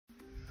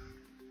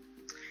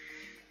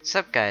What's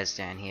up guys,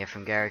 Dan here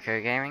from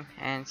Garyco Gaming,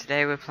 and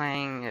today we're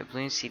playing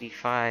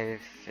BTD5,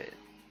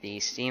 the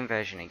Steam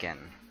version again.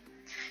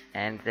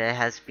 And there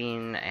has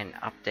been an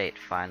update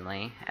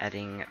finally,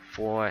 adding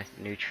 4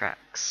 new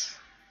tracks.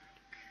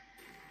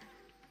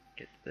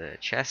 Get the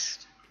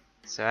chest.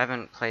 So I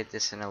haven't played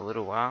this in a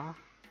little while.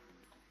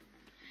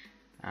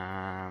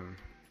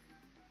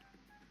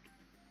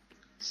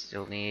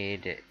 Still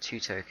need 2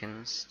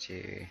 tokens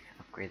to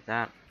upgrade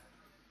that.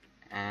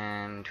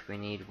 And we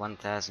need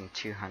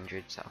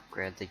 1,200 to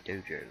upgrade the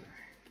dojo.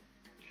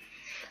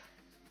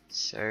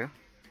 So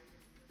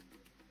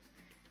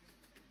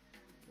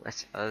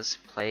let us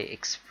play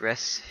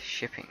express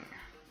shipping.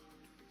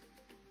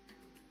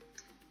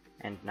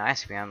 And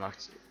nice, we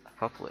unlocked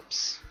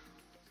Apocalypse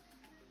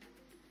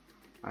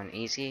on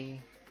easy.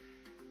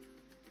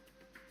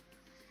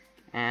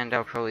 And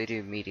I'll probably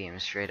do medium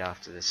straight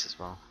after this as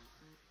well.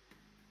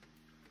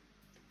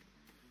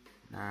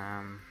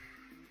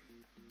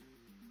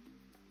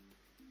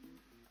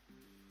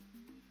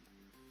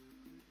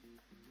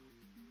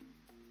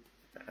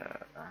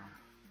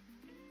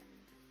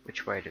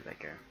 Which way did they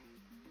go?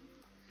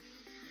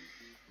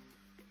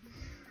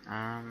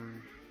 I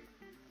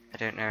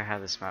don't know how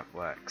this map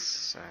works,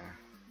 so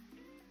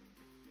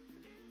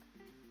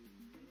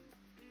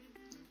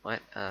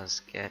let us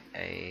get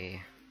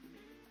a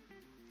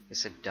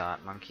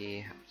dart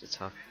monkey up the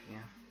top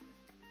here.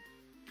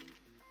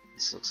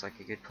 This looks like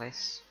a good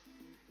place.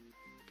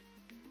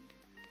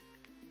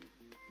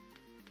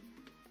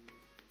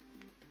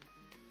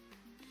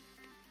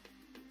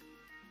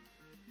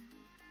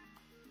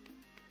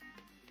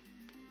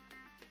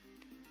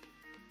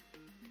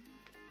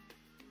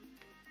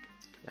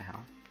 The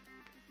hell?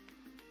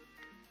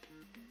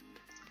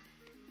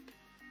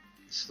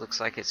 This looks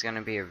like it's going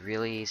to be a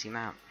really easy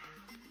map.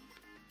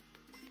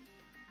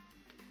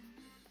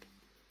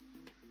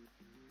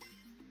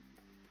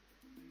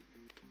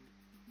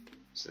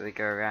 So they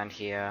go around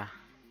here.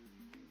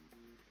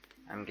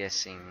 I'm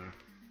guessing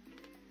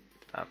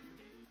up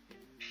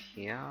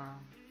here.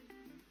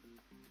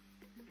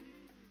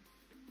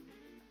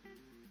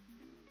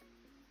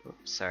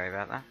 Oops, sorry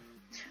about that.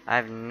 I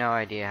have no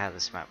idea how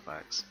this map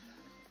works.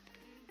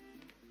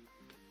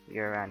 We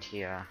go around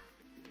here.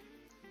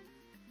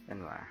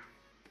 Then where?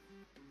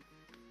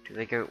 Do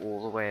they go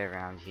all the way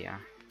around here?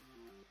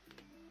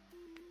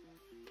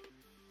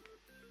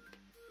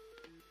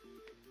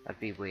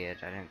 That'd be weird.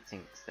 I don't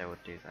think they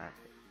would do that.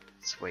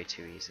 It's way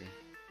too easy.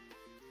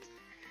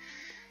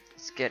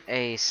 Let's get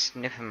a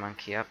sniffer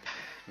monkey up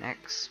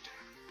next.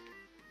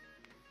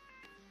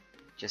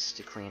 Just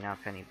to clean up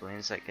any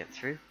balloons that get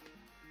through.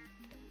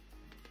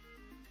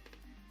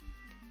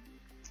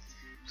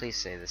 Please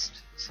say there's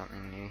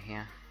something new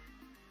here.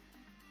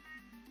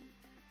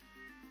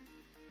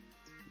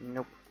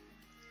 Nope.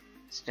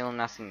 Still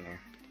nothing new.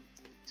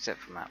 Except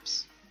for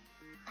maps.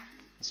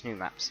 There's new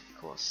maps, of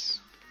course.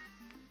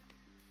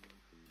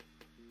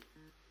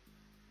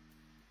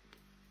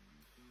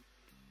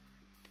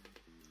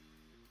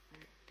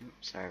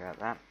 Oops, sorry about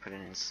that. Put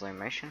it in slow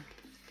motion.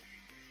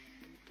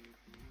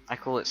 I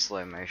call it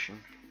slow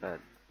motion, but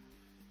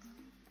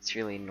it's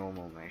really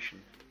normal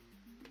motion.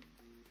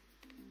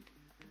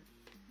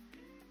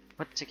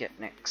 What to get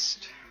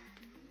next?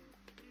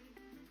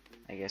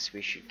 I guess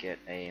we should get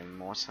a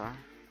mortar.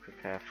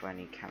 Prepare for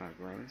any camo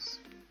balloons.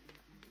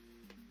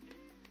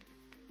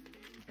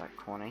 That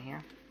corner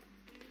here.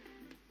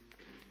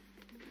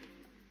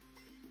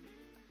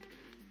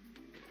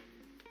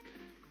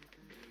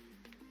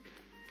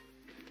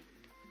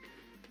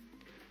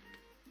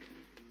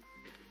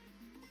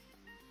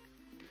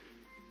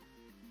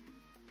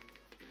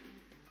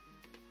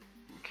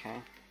 Okay.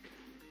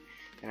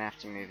 Gonna have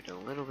to move it a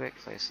little bit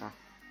closer.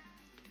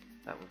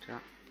 That will do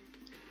it.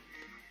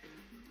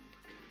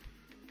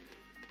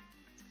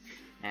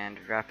 And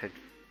rapid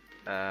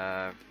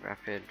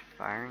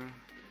firing,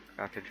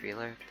 rapid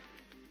reload.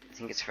 I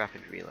think it's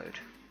rapid reload.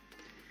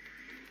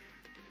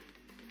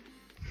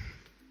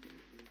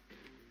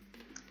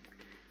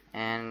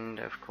 And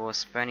of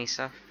course Bernie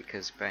stuff,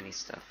 because Bernie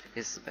stuff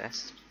is the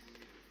best.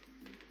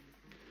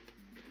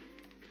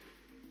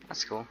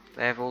 That's cool.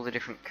 They have all the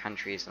different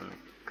countries on the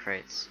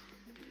crates.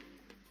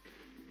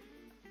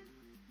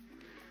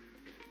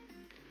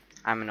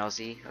 I'm an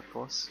Aussie, of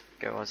course.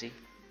 Go Aussie.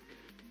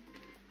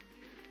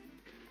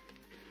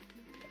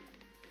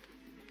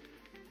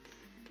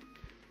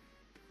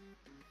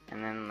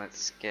 And then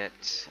let's get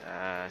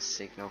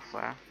signal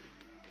flare.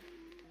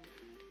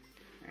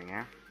 There we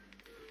go.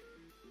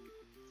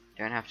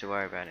 Don't have to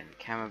worry about any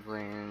camo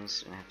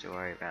balloons, don't have to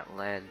worry about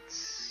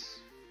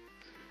leads.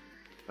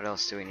 What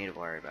else do we need to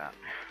worry about?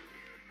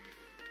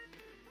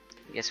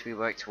 I guess we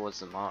work towards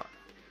the mob.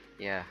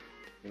 Yeah,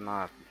 the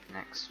mob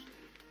next.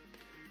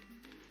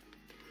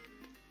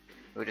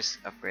 We'll just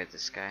upgrade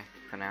this guy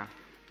for now.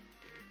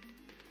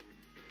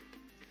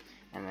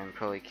 And then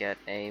probably get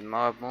a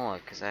mob mauler,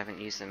 because I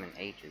haven't used them in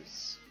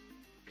ages.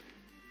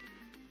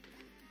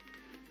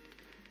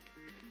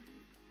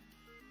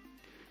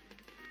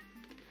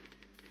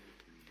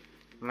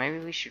 Maybe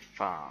we should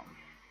farm.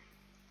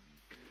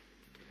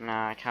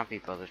 Nah, I can't be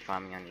bothered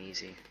farming on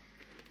easy.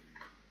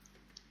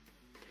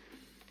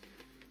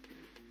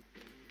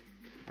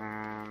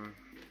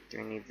 Do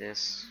we need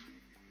this?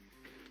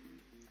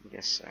 I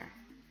guess so.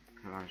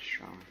 Come on,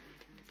 strong.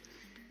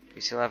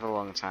 We still have a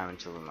long time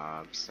until the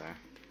mob, so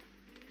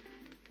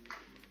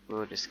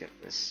we'll just get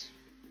this.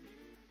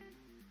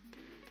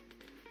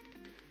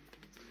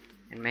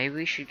 And maybe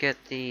we should get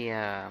the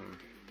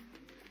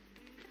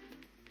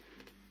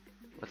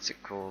what's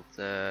it called?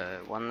 The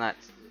one that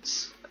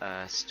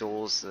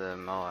stalls the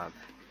Moab.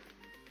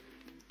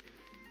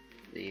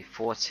 The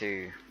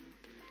 4-2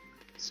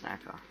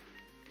 sniper.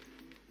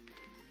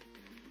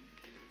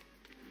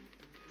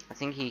 I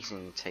think he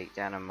can take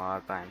down a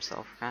Moab by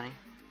himself, can't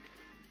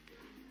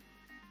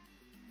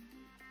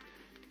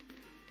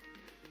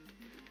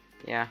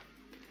he? Yeah.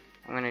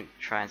 I'm gonna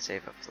try and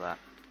save up for that.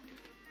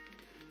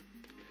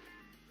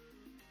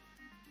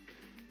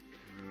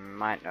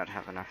 Might not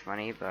have enough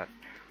money, but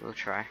we'll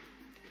try.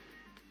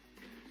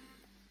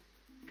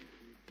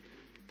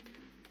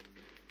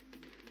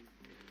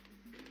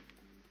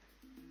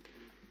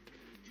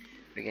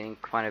 We're getting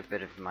quite a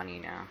bit of money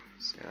now,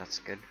 so that's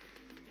good.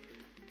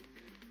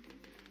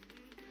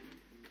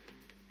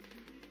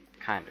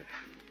 Kind of.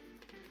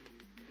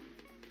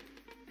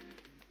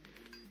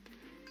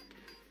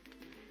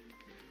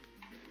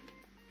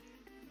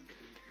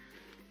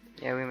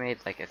 Yeah, we made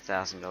like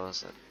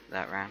 $1,000 at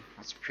that round.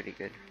 That's pretty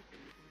good.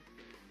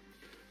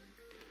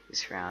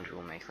 This round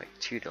we'll make like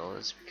 $2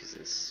 because of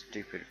this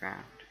stupid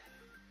round.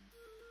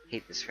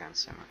 Hate this round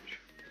so much.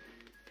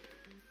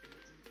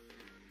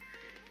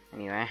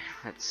 Anyway,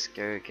 let's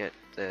go get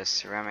the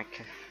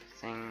ceramic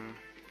thing.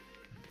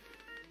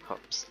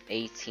 Pops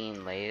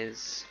 18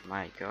 layers.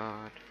 My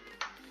god.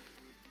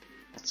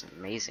 That's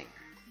amazing.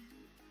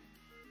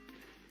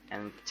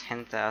 And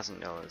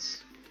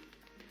 $10,000.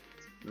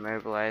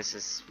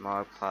 Immobilizes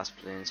Moab class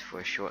balloons for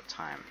a short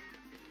time.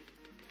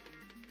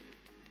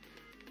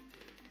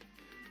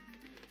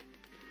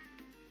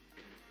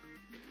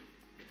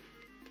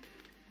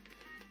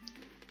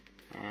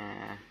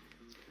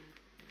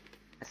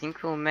 I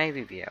think we'll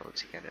maybe be able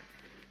to get it.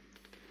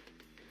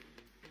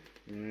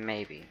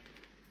 Maybe.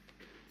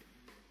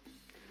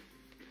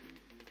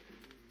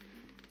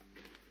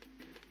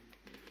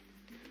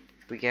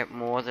 If we get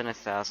more than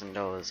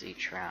 $1,000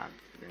 each round,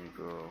 then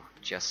we'll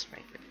just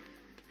make it.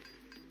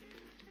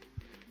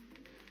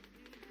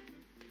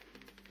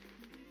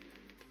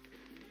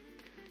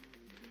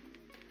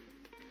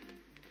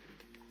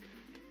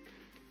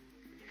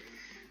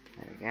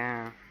 There we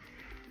go.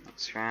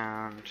 Next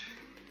round.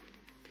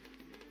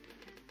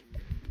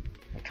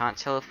 I can't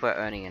tell if we're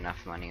earning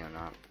enough money or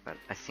not, but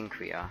I think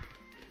we are.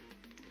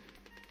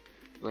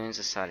 Balloons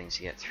are starting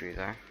to get through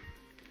though.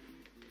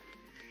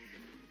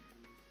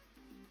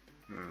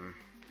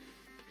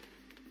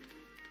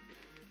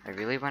 I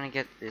really want to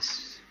get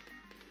this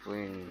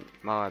balloon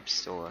Moab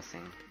store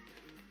thing.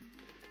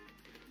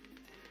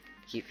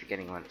 Keep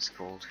forgetting what it's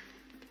called.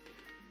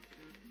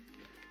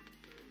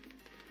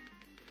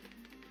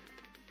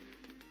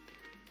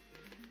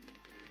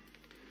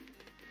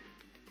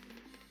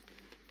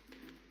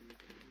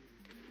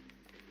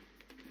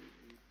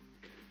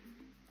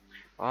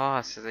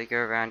 Oh, so they go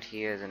around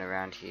here, then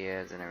around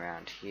here, then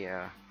around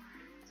here,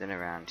 then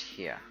around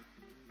here.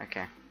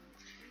 Okay,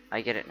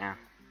 I get it now.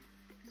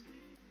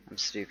 I'm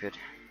stupid.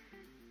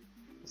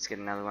 Let's get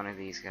another one of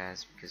these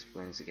guys, because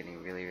balloons are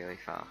getting really, really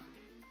far.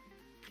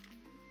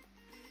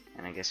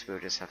 And I guess we'll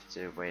just have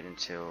to wait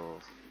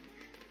until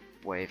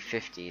wave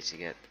 50 to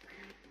get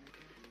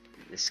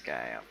this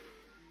guy up.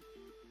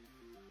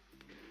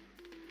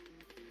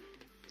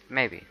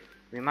 Maybe.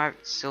 We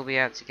might still be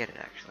able to get it,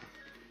 actually.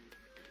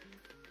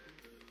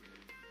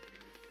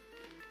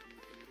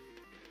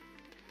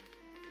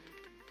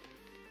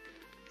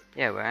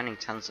 Yeah, we're earning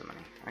tons of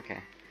money. Okay.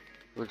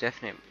 We'll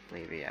definitely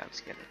be able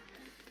to get it.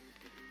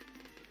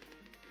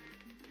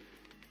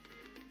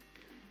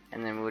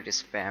 And then we'll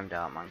just spam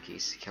dart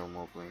monkeys to kill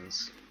more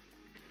balloons.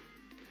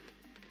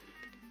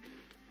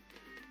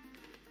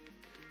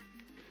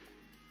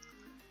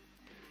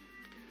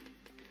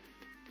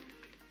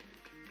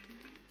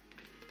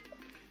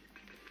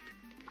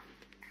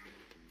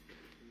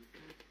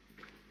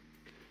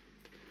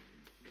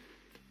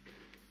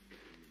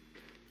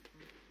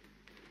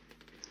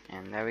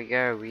 And there we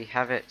go, we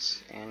have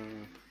it,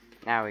 and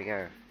now we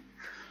go.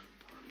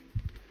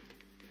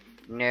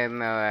 No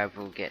Moab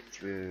will get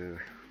through.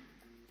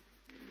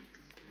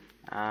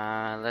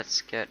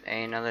 Let's get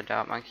another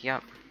dart monkey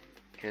up,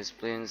 because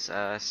balloons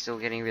are still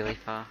getting really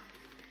far,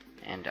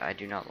 and I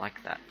do not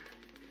like that.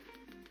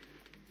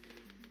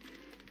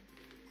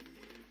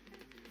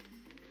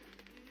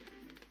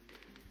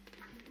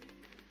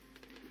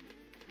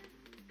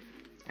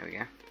 There we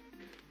go.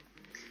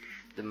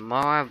 The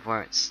Moab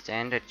won't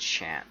stand a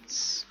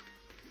chance.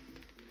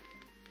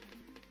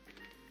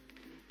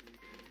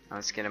 Now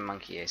let's get a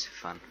monkey ace for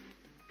fun.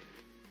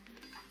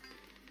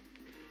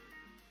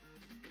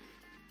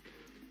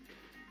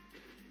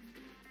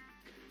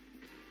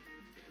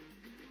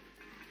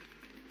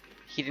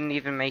 He didn't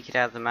even make it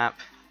out of the map.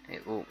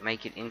 It will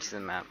make it into the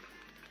map.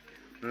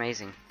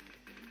 Amazing.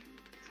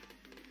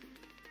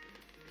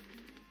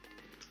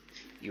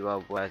 You are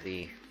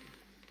worthy.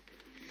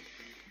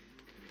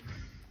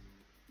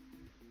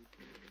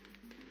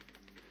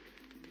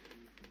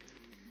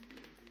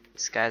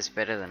 This guy's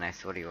better than I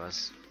thought he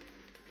was.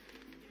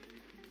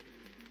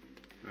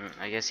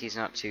 I guess he's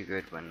not too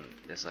good when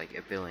there's like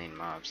a billion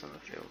mobs on the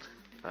field,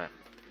 but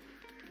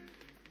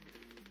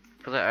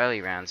for the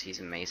early rounds he's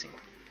amazing.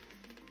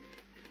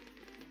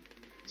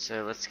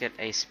 So let's get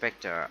a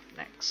Spectre up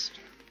next.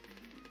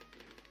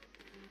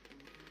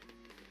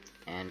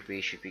 And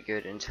we should be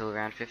good until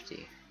round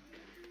 50.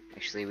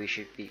 Actually, we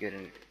should be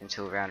good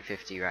until round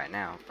 50 right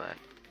now, but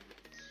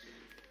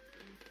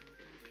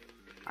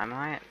I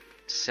might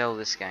sell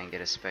this guy and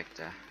get a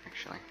Spectre,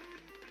 actually.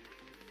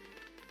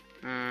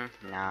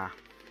 Nah.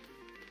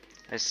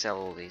 Let's sell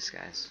all these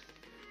guys.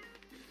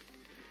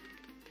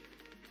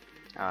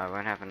 Oh, I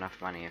won't have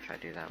enough money if I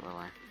do that, will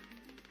I?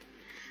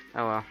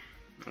 Oh well.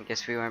 I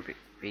guess we won't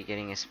be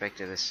getting a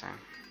Spectre this time.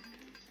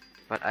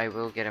 But I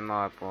will get a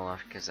Moab Mauler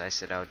because I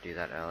said I would do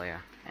that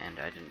earlier, and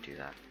I didn't do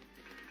that.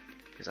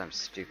 Because I'm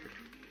stupid.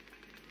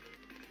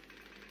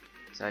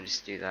 So I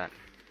just do that.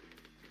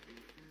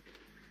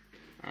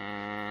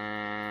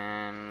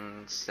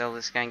 And sell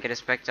this guy and get a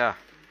Spectre.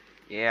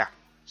 Yeah,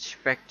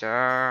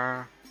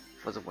 Spectre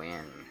for the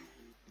win.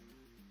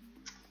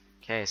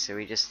 Okay, so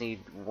we just need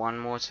one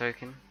more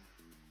token.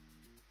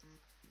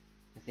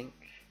 I think.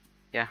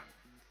 Yeah,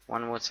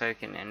 one more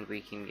token and we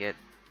can get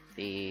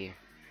the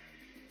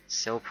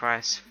sell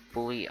price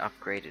fully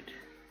upgraded.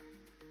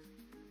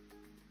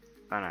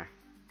 Oh no,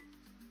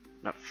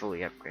 not fully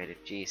upgraded,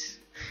 jeez.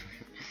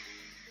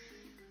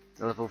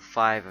 Level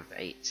 5 of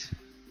 8.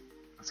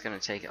 It's gonna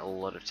take a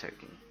lot of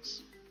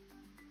tokens.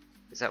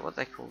 Is that what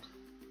they're called?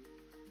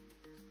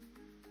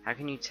 How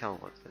can you tell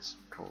what they're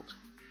called?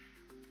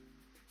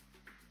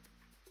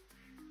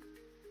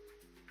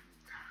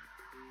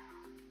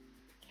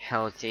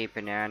 Healthy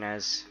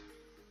bananas.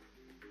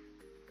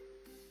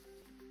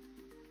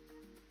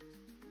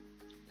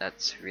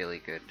 That's really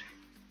good.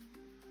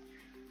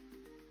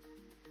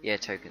 Yeah,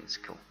 tokens,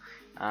 cool.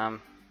 I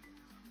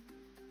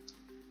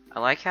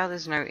like how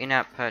there's no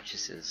in-app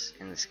purchases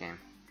in this game.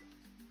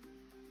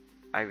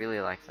 I really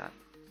like that,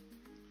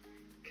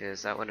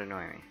 because that would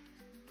annoy me.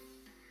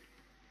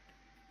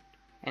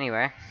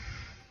 Anyway,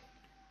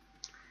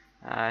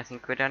 I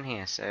think we're done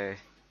here, so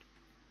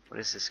what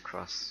is this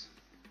cross?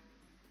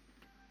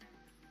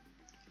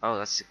 Oh,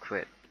 that's a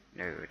quit.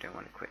 No, I don't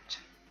want to quit.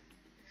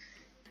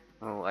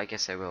 Well, I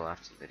guess I will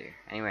after the video.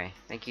 Anyway,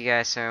 thank you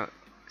guys so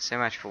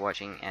much for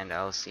watching, and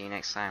I'll see you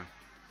next time.